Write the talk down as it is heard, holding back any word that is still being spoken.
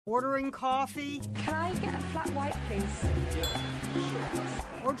Ordering coffee? Can I get a flat white, please?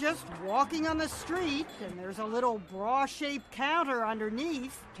 Or just walking on the street and there's a little bra-shaped counter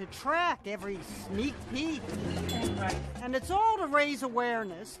underneath to track every sneak peek. Right. And it's all to raise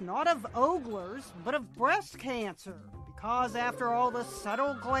awareness, not of oglers, but of breast cancer. Because after all the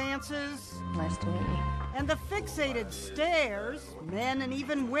subtle glances... Nice to meet you. And the fixated stares, men and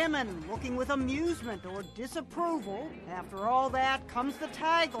even women looking with amusement or disapproval, after all that comes the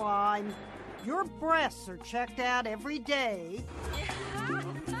tagline, your breasts are checked out every day.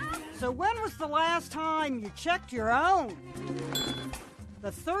 So when was the last time you checked your own?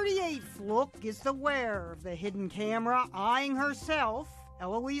 The 38th look is the wearer of the hidden camera eyeing herself.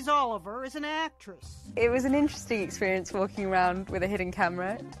 Eloise Oliver is an actress. It was an interesting experience walking around with a hidden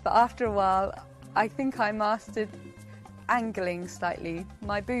camera, but after a while, I think I mastered angling slightly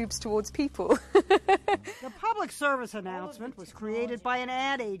my boobs towards people. The public service announcement was created by an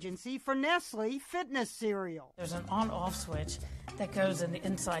ad agency for Nestle fitness cereal. There's an on-off switch that goes in the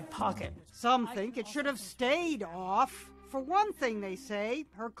inside pocket. Some think it should have stayed off. For one thing, they say,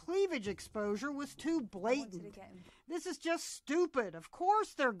 her cleavage exposure was too blatant. This is just stupid. Of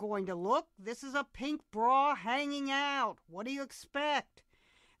course they're going to look. This is a pink bra hanging out. What do you expect?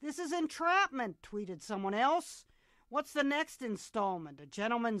 This is entrapment, tweeted someone else. What's the next installment? A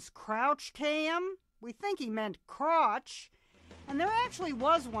gentleman's crouch cam? We think he meant crotch. And there actually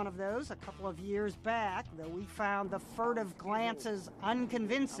was one of those a couple of years back, though we found the furtive glances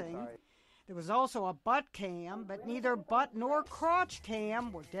unconvincing. There was also a butt cam, but neither butt nor crotch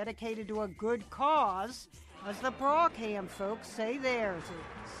cam were dedicated to a good cause, as the bra cam folks say theirs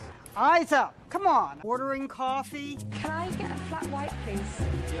is. Eyes up, come on. Ordering coffee? Can I get a flat white, please?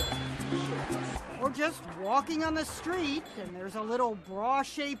 Or just walking on the street and there's a little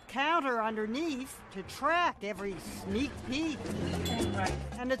bra-shaped counter underneath to track every sneak peek. Right.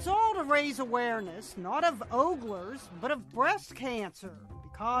 And it's all to raise awareness, not of oglers, but of breast cancer.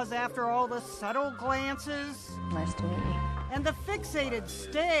 Because after all the subtle glances... Nice to meet you. And the fixated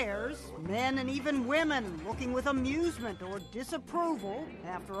stares, men and even women looking with amusement or disapproval,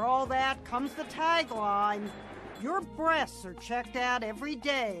 after all that comes the tagline, your breasts are checked out every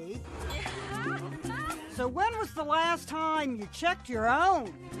day. So when was the last time you checked your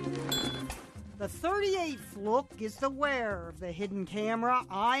own? The 38th look is the wearer of the hidden camera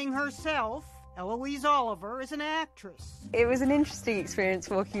eyeing herself. Eloise Oliver is an actress. It was an interesting experience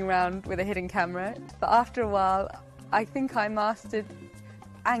walking around with a hidden camera, but after a while, I think I mastered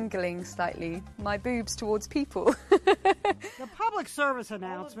angling slightly my boobs towards people. The public service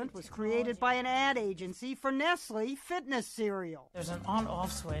announcement was created by an ad agency for Nestle fitness cereal. There's an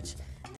on-off switch